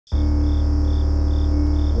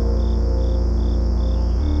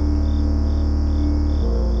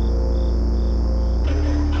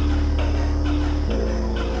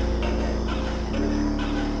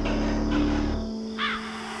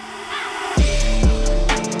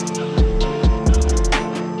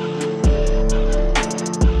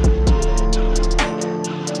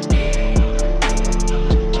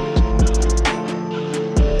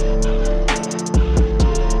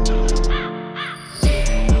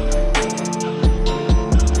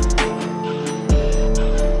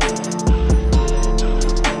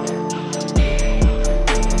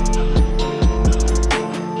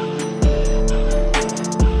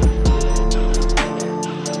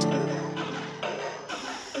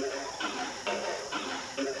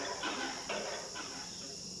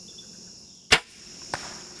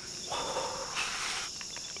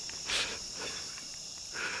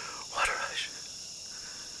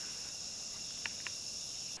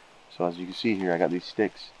So as you can see here, I got these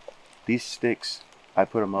sticks. These sticks, I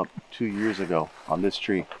put them up 2 years ago on this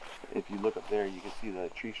tree. If you look up there, you can see the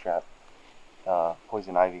tree strap.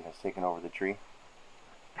 Poison ivy has taken over the tree.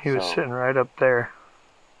 He was sitting right up there.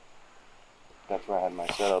 That's where I had my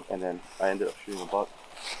setup, and then I ended up shooting a buck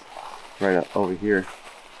right up over here.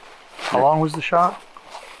 How long was the shot?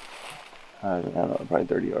 I don't know, probably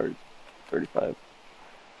 30 yards, 35.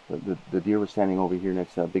 But the deer was standing over here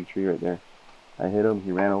next to that big tree right there. I hit him,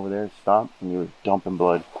 he ran over there, stopped, and he was dumping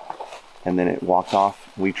blood. And then it walked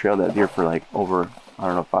off. We trailed that deer for like over, I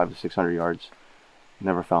don't know, 500 to 600 yards.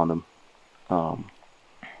 Never found him. But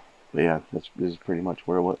yeah, this is pretty much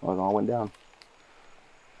where it all went down.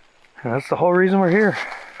 And that's the whole reason we're here.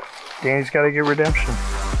 Danny's got to get redemption.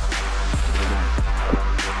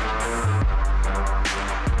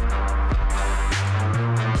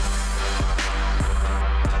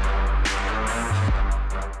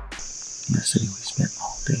 Yesterday we spent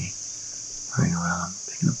all day running around,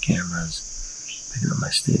 picking up cameras, picking up my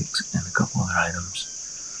sticks, and a couple other items.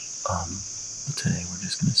 But today we're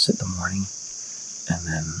just going to sit the morning and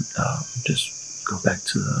then just go back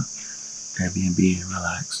to the Airbnb and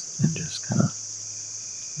relax and just kind of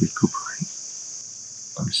recuperate.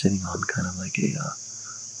 I'm sitting on kind of like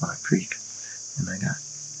on a creek, and I got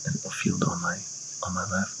a field on my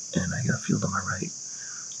left, and I got a field on my right.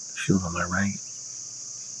 The field on my right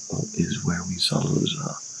is where we saw those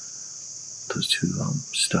two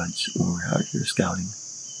studs when we were out here scouting.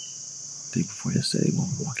 The day before yesterday, when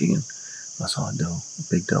we were walking in, I saw a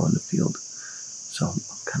big doe in the field. So I'm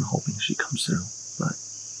kind of hoping she comes through, but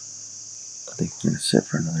I think we're gonna sit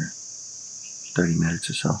for another 30 minutes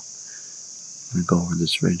or so. I'm gonna go over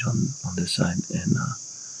this ridge on this side and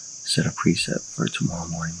set a preset for tomorrow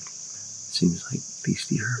morning. It seems like these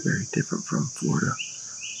deer are very different from Florida.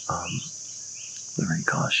 They're very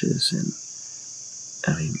cautious, and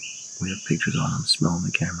I mean, we have pictures on them smelling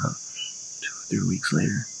the camera 2 or 3 weeks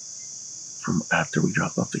later from after we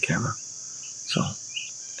drop off the camera. So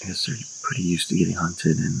I guess they're pretty used to getting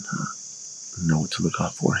hunted and know what to look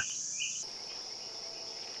out for.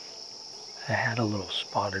 I had a little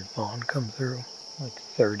spotted fawn come through like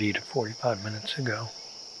 30 to 45 minutes ago.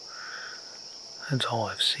 That's all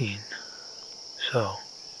I've seen. So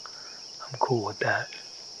I'm cool with that.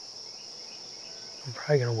 I'm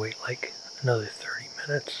probably gonna wait like another 30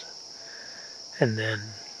 minutes, and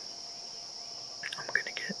then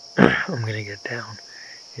I'm gonna get down.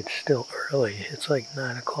 It's still early. It's like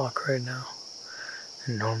 9 o'clock right now,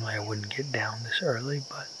 and normally I wouldn't get down this early,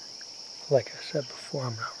 but like I said before,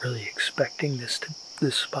 I'm not really expecting this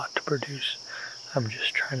spot to produce. I'm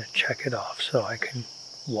just trying to check it off so I can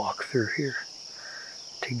walk through here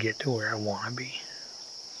to get to where I want to be.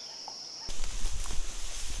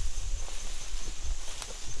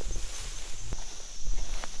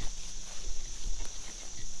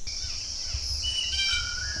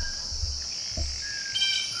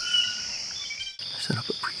 Set up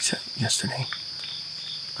a preset yesterday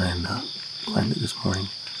and planned it this morning.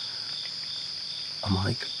 I'm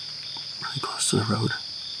like really close to the road.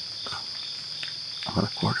 I'm on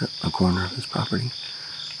a corner of this property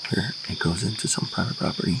where it goes into some private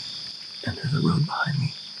property, and there's a road behind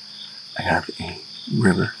me. I have a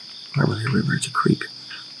river, not really a river, it's a creek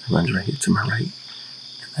that runs right here to my right,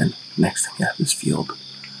 and then next thing I have this field.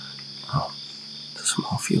 It's a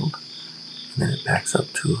small field, and then it backs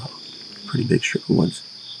up to a pretty big strip of woods,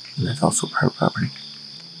 and that's also private property.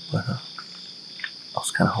 But I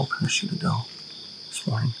was kind of hoping to shoot a doe this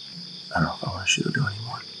morning. I don't know if I want to shoot a doe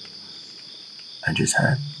anymore. I just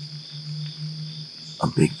had a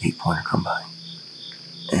big 8-pointer come by,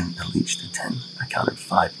 and it leached to 10. I counted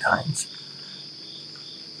 5 times.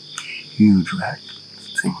 Huge rack.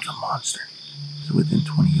 This thing was a monster. It was within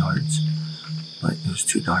 20 yards, but it was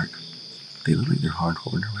too dark. They look like they're hard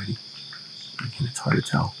holding already. Again, it's hard to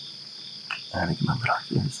tell. I had to get my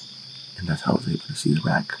binoculars, and that's how I was able to see the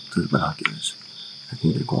rack through the binoculars. I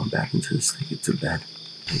think they're going back into this thicket to bed.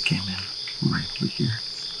 They came in right over here.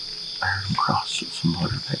 I heard them cross some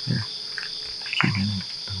water back there. They came in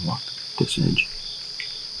and walked this edge.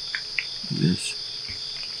 Like this.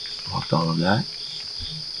 Walked all of that.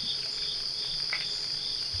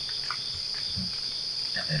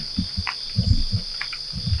 And then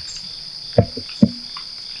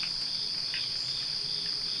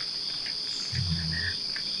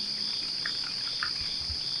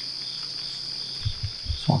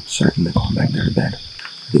so I'm certain they're going back there to bed.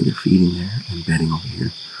 I think they're feeding there and bedding over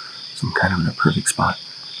here. So I'm kind of in a perfect spot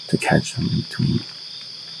to catch them in between.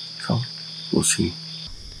 So we'll see.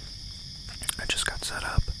 I just got set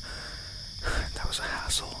up. That was a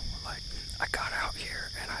hassle. Like, I got out here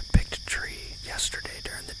and I picked a tree yesterday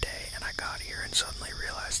during the day, and and suddenly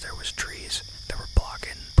realized there was trees that were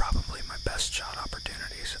blocking probably my best shot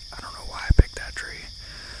opportunities. I don't know why I picked that tree.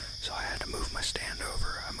 So I had to move my stand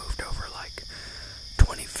over. I moved over like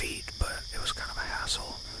 20 feet, but it was kind of a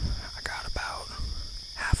hassle. I got about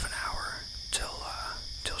half an hour till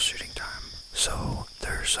shooting time. So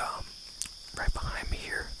there's right behind me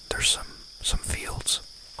here, there's some fields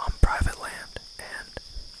on private land, and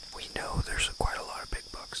we know there's quite a lot of big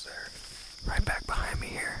bucks there. Right back behind me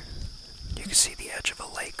here, you can see the edge of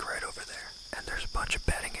a lake right over there, and there's a bunch of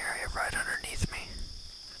bedding area right underneath me.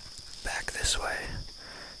 Back this way,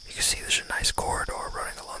 you can see there's a nice corridor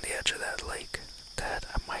running along the edge of that lake that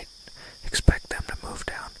I might expect them to move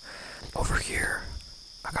down. Over here,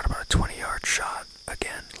 I got about a 20-yard shot.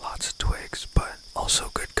 Again, lots of twigs, but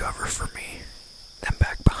also good cover for me. Then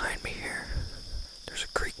back behind me here, there's a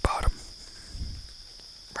creek bottom.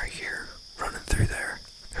 Right here, running through there,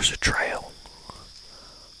 there's a trail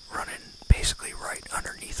running basically right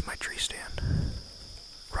underneath my tree stand,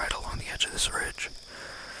 right along the edge of this ridge.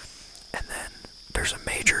 And then there's a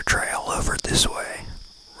major trail over this way,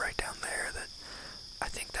 right down there, that I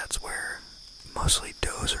think that's where mostly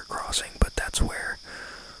does are crossing, but that's where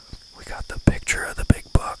we got the picture of the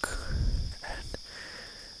big buck, and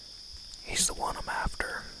he's the one I'm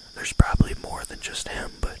after. There's probably more than just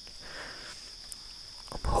him, but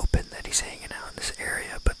I'm hoping that he's hanging out in this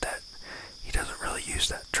area, but that he doesn't really use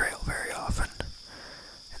that trail very often,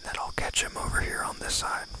 and that I'll catch him over here on this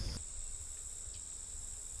side.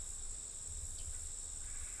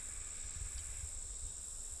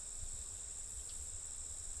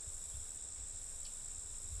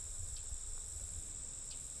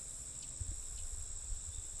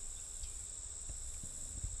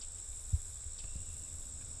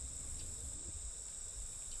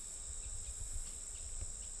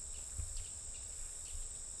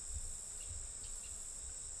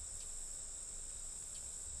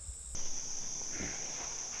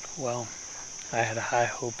 Well, I had high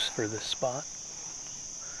hopes for this spot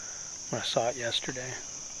when I saw it yesterday.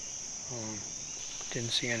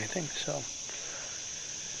 Didn't see anything, so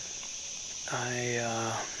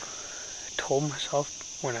I told myself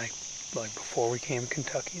before we came to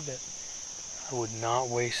Kentucky, that I would not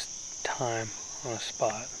waste time on a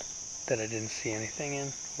spot that I didn't see anything in,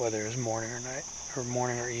 whether it was morning or night, or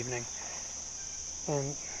morning or evening.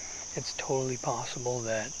 And it's totally possible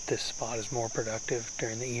that this spot is more productive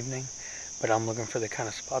during the evening, but I'm looking for the kind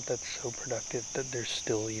of spot that's so productive that there's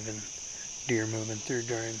still even deer moving through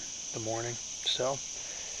during the morning. So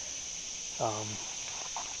I'm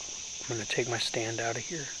going to take my stand out of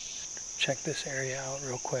here, check this area out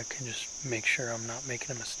real quick, and just make sure I'm not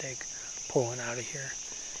making a mistake pulling out of here.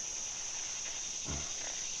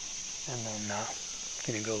 And then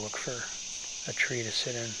going to go look for a tree to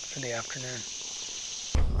sit in for the afternoon.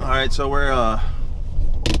 All right, so we're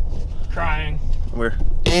Crying. We're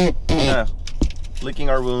licking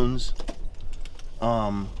our wounds.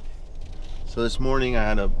 So this morning I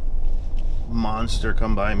had a monster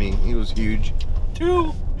come by me. He was huge.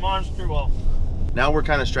 Two monster wolf. Now we're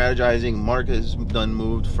kind of strategizing. Mark has done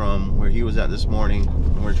moved from where he was at this morning,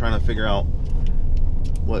 and we're trying to figure out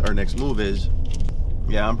what our next move is.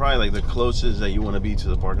 Yeah, I'm probably like the closest that you want to be to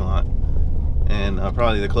the parking lot, and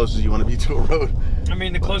probably the closest you want to be to a road. I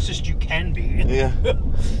mean, the closest you can be. Yeah.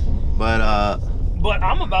 But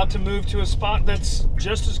I'm about to move to a spot that's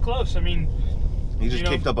just as close. I mean, he just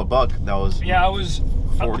kicked up a buck that was, yeah, I was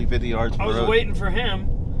 40, 50 yards from the road. I was waiting for him,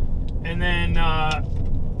 and then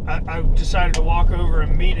I decided to walk over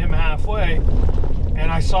and meet him halfway,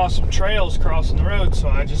 and I saw some trails crossing the road, so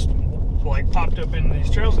I just popped up into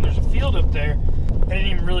these trails, and there's a field up there. I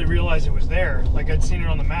didn't even really realize it was there. I'd seen it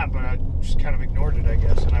on the map, but I just kind of ignored it, I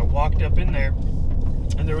guess. And I walked up in there,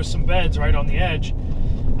 and there was some beds right on the edge,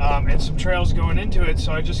 and some trails going into it.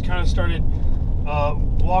 So I just kind of started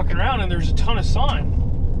walking around, and there's a ton of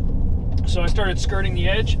sign. So I started skirting the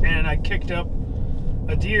edge, and I kicked up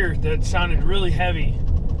a deer that sounded really heavy,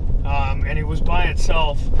 and it was by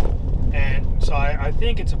itself. And so I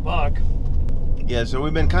think it's a buck. Yeah, so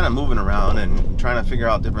we've been kind of moving around and trying to figure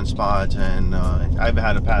out different spots, and I've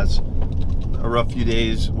had to pass a rough few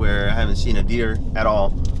days where I haven't seen a deer at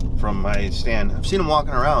all from my stand. I've seen them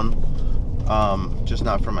walking around, just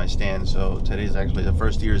not from my stand. So today's actually the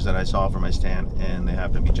first deers that I saw from my stand, and they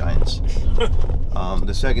happen to be giants.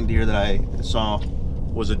 The second deer that I saw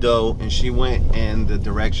was a doe, and she went in the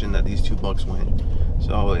direction that these two bucks went.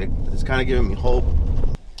 So it's kind of giving me hope.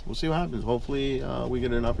 We'll see what happens. Hopefully we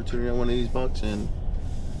get an opportunity on one of these bucks, and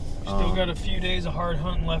still got a few days of hard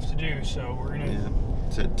hunting left to do, so we're gonna.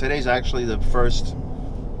 Yeah. Today's actually the first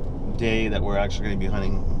day that we're actually going to be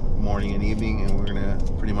hunting morning and evening, and we're gonna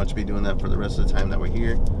pretty much be doing that for the rest of the time that we're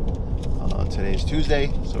here. Today's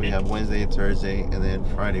Tuesday, so we have Wednesday, Thursday, and then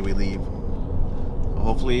Friday we leave. So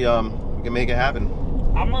hopefully we can make it happen.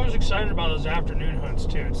 I'm always excited about those afternoon hunts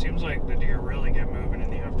too. It seems like the deer really get moving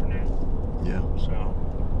in the afternoon. Yeah. So.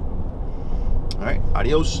 All right,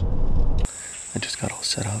 adios. I just got all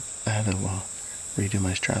set up. I had to redo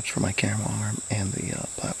my straps for my camera arm and the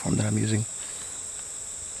platform that I'm using,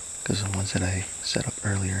 because the ones that I set up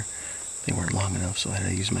earlier, they weren't long enough, so I had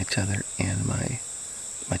to use my tether and my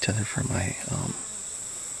tether for my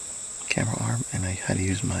camera arm, and I had to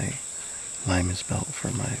use my lineman's belt for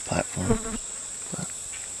my platform. But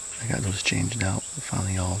I got those changed out,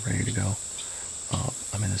 finally all ready to go.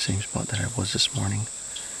 I'm in the same spot that I was this morning.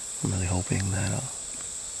 I'm really hoping that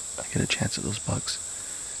I get a chance at those bucks.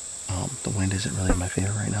 The wind isn't really in my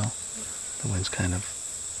favor right now. The wind's kind of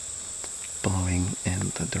blowing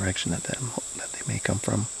in the direction that they may come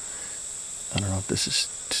from. I don't know if this is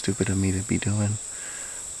stupid of me to be doing,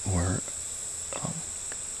 or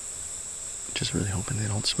just really hoping they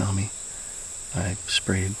don't smell me. I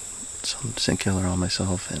sprayed some scent killer on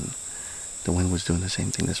myself, and the wind was doing the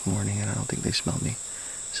same thing this morning, and I don't think they smelled me.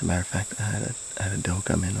 As a matter of fact, I had a doe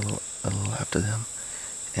come in a little after them,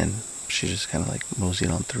 and she just kind of like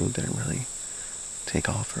moseyed on through, didn't really take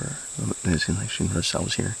off, or it seemed like she noticed I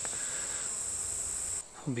was here.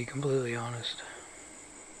 I'll be completely honest.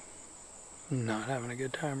 I'm not having a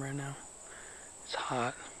good time right now. It's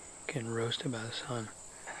hot, getting roasted by the sun.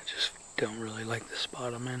 I just don't really like the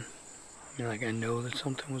spot I'm in. I mean, like, I know that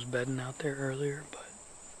something was bedding out there earlier, but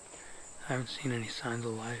I haven't seen any signs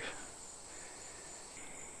of life.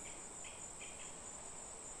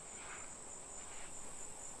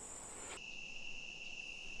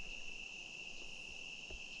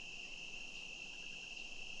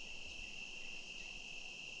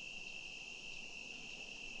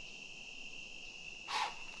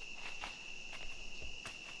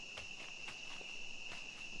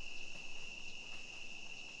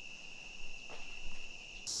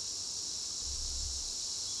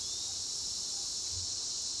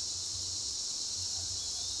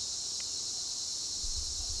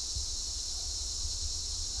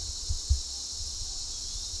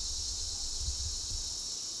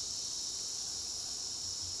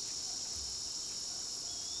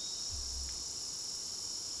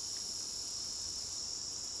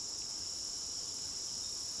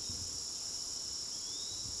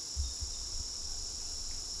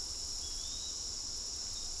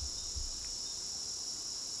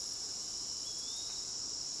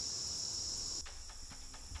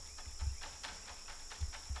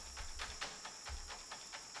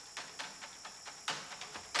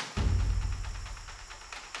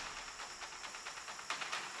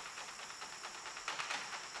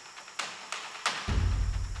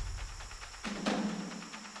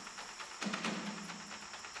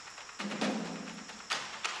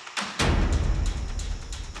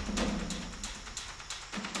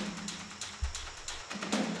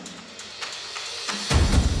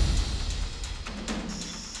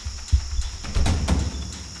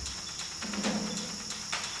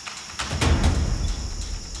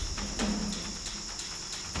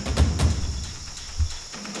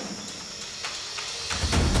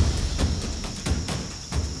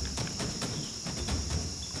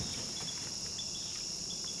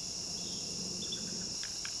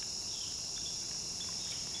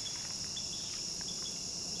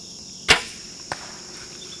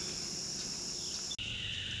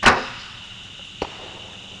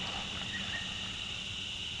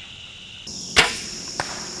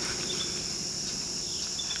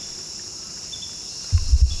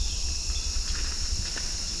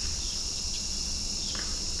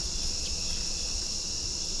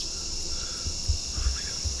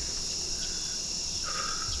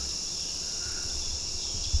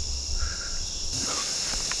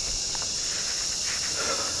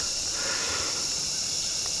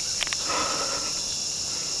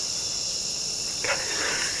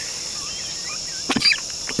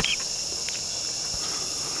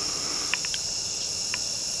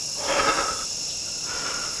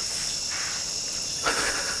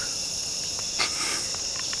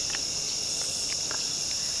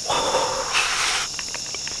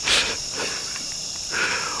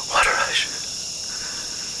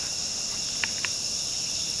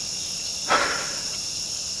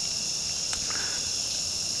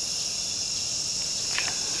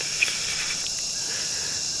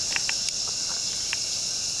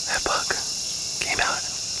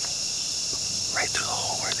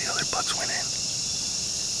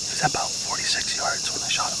 was about 46 yards when I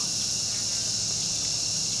shot him.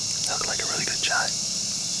 That looked like a really good shot.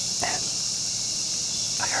 And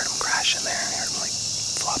I heard him crash in there. I heard him like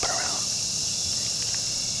flopping around.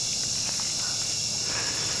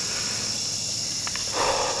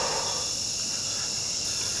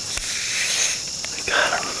 I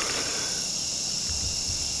got him.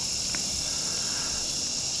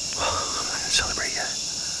 Well, I'm not gonna celebrate yet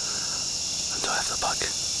until I have the buck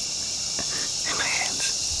in my hands.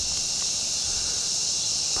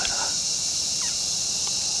 But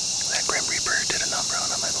that Grim Reaper did a number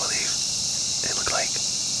on him, I believe. It looked like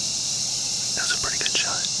that was a pretty good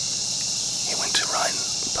shot. He went to run,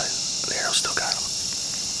 but the arrow still got him.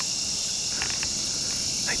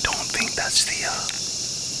 I don't think that's the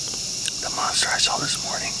monster I saw this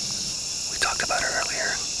morning. We talked about it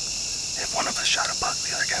earlier. If one of us shot a buck,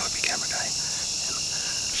 the other guy would be camera guy. And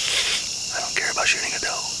I don't care about shooting a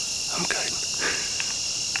doe. I'm good.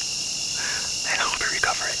 And I hope I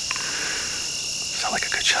recover it. Sound like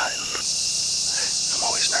a good shot. I'm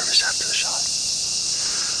always nervous after the shot.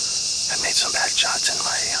 I made some bad shots in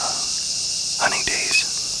my hunting days,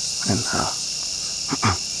 and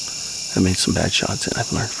I made some bad shots, and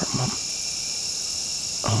I've learned from them.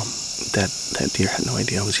 That deer had no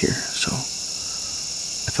idea I was here, so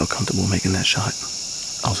I felt comfortable making that shot.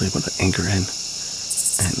 I was able to anchor in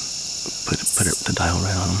and put the dial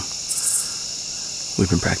right on him. We've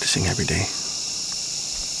been practicing every day.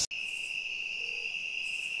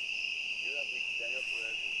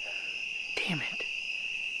 Damn it.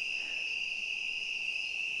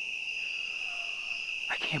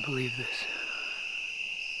 I can't believe this.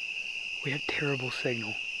 We had terrible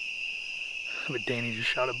signal, but Danny just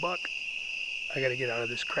shot a buck. I gotta get out of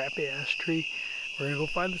this crappy ass tree. We're gonna go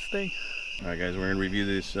find this thing. Alright guys, we're gonna review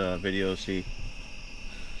this video, see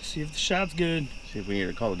if the shot's good. See if we need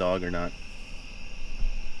to call a dog or not.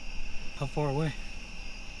 How far away?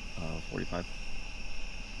 45.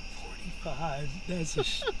 45? That's a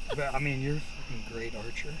I mean, you're a fucking great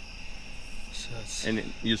archer. So it's...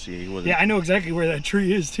 And you see, he wasn't... Yeah, I know exactly where that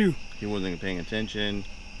tree is too. He wasn't paying attention.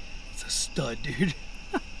 It's a stud, dude.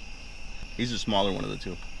 He's the smaller one of the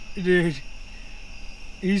two. Dude,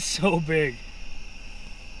 he's so big.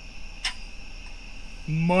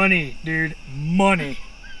 Money, dude, money.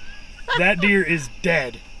 That deer is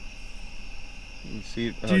dead. You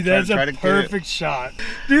see, dude, that's a perfect shot.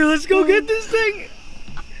 Dude, let's go get this thing.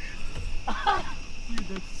 Dude,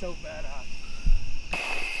 that's so badass.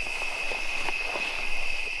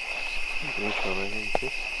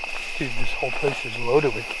 Dude, this whole place is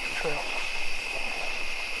loaded with game trail.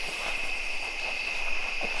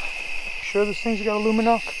 Sure this thing's got a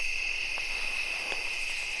luminoc?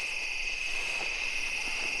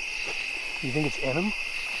 You think it's in him?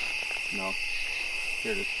 No.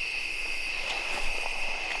 Here it is.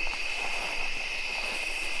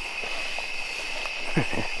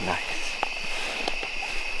 Nice.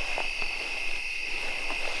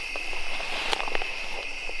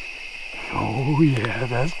 Oh yeah,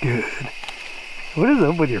 that's good. What is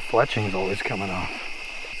up with your fletchings always coming off?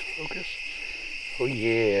 Focus. Oh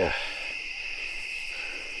yeah.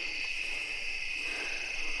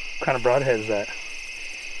 What kind of broadhead is that?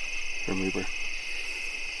 Grim Reaper.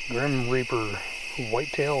 Grim Reaper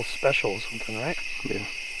whitetail special or something, right? Yeah.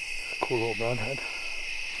 Cool little broadhead.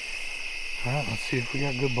 Alright, let's see if we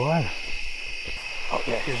got good blood. Oh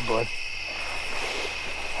yeah, here's blood.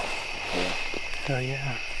 Yeah. Hell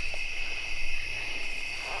yeah.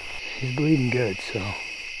 He's bleeding good, so.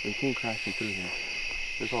 They came crashing through here.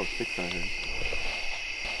 There's all the sticks out here.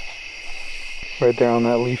 Right there on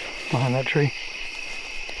that leaf behind that tree.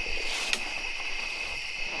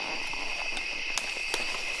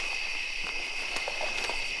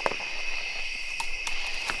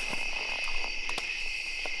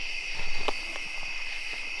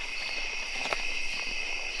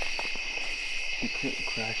 He came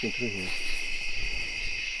crashing through here.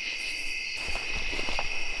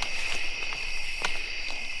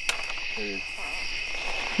 There he is.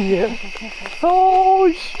 Yeah.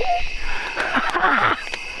 Oh shit!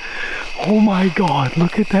 Oh my god,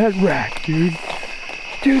 look at that rack, dude.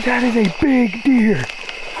 Dude, that is a big deer.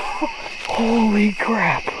 Holy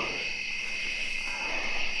crap.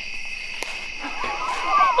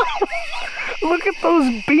 Look at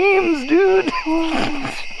those beams, dude.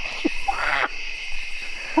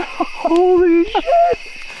 Holy shit.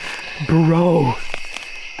 Bro,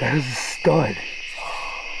 that is a stud.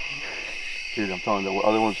 Dude, I'm telling you, the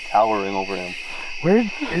other one's towering over him.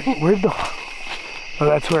 Where'd the... Oh,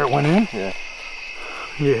 that's where it went in? Yeah.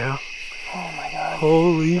 Yeah. Oh my god.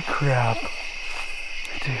 Holy crap.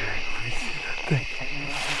 Dude, let me see that thing.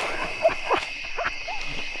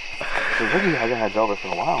 So look, he hasn't had velvet for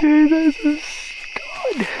a while. Dude, that's a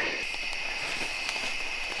stud.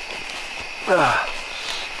 That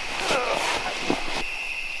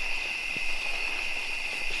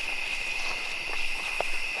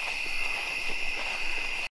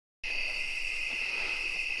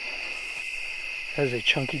is a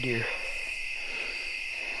chunky deer.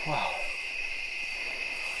 Wow.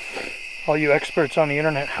 All you experts on the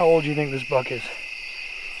internet, how old do you think this buck is?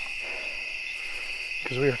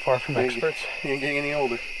 Because we are far from experts. He ain't getting any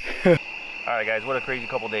older. Alright guys, what a crazy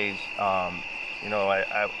couple days. You know,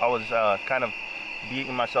 I was kind of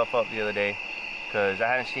beating myself up the other day because I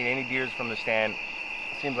hadn't seen any deers from the stand.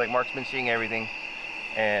 It seems like Mark's been seeing everything,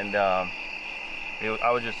 and I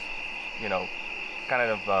was just, you know,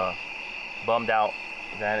 kind of bummed out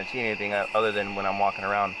because I hadn't seen anything other than when I'm walking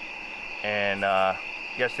around. And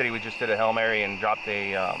yesterday we just did a Hail Mary and dropped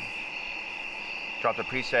a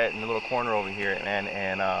preset in the little corner over here,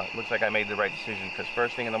 and looks like I made the right decision, because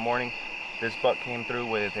first thing in the morning this buck came through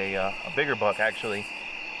with a bigger buck actually,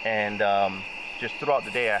 and just throughout the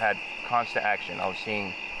day I had constant action. I was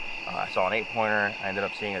seeing, I saw an 8-pointer, I ended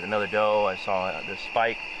up seeing another doe, I saw this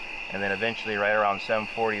spike, and then eventually right around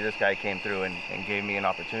 7:40 this guy came through and gave me an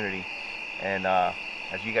opportunity. And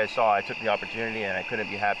as you guys saw, I took the opportunity, and I couldn't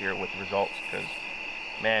be happier with the results, because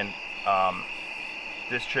man,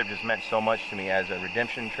 this trip just meant so much to me as a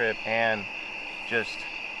redemption trip, and just,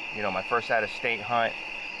 you know, my first out-of-state hunt.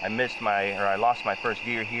 I lost my first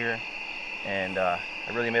deer here, and I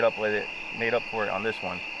really made up for it on this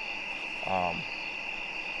one. I'm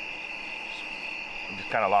just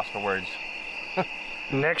kind of lost for words.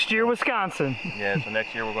 Next year, Wisconsin. Yeah, so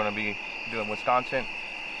next year we're going to be doing Wisconsin,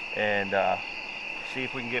 and see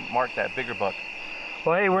if we can get Mark that bigger buck.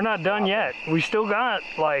 Well, hey, we're not done yet. We still got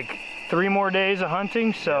like 3 more days of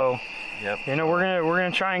hunting, so yep. You know, we're gonna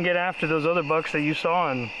try and get after those other bucks that you saw,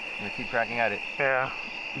 and we're gonna keep cracking at it. Yeah,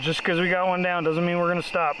 just because we got one down doesn't mean we're gonna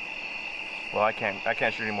stop. Well, I can't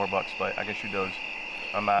shoot any more bucks, but I can shoot those.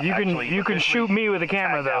 You can shoot me with a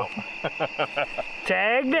camera though.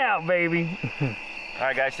 Tagged out, baby. All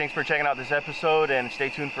right, guys, thanks for checking out this episode, and stay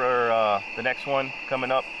tuned for the next one coming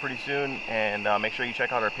up pretty soon. And make sure you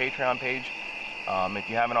check out our Patreon page if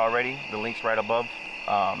you haven't already. The link's right above.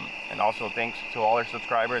 And also thanks to all our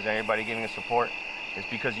subscribers and everybody giving us support. It's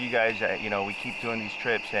because of you guys that, you know, we keep doing these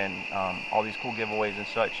trips and all these cool giveaways and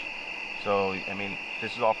such. So I mean,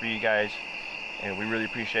 this is all for you guys, and we really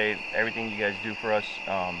appreciate everything you guys do for us.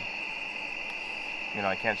 You know,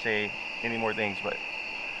 I can't say any more things, but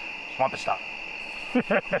just want to stop.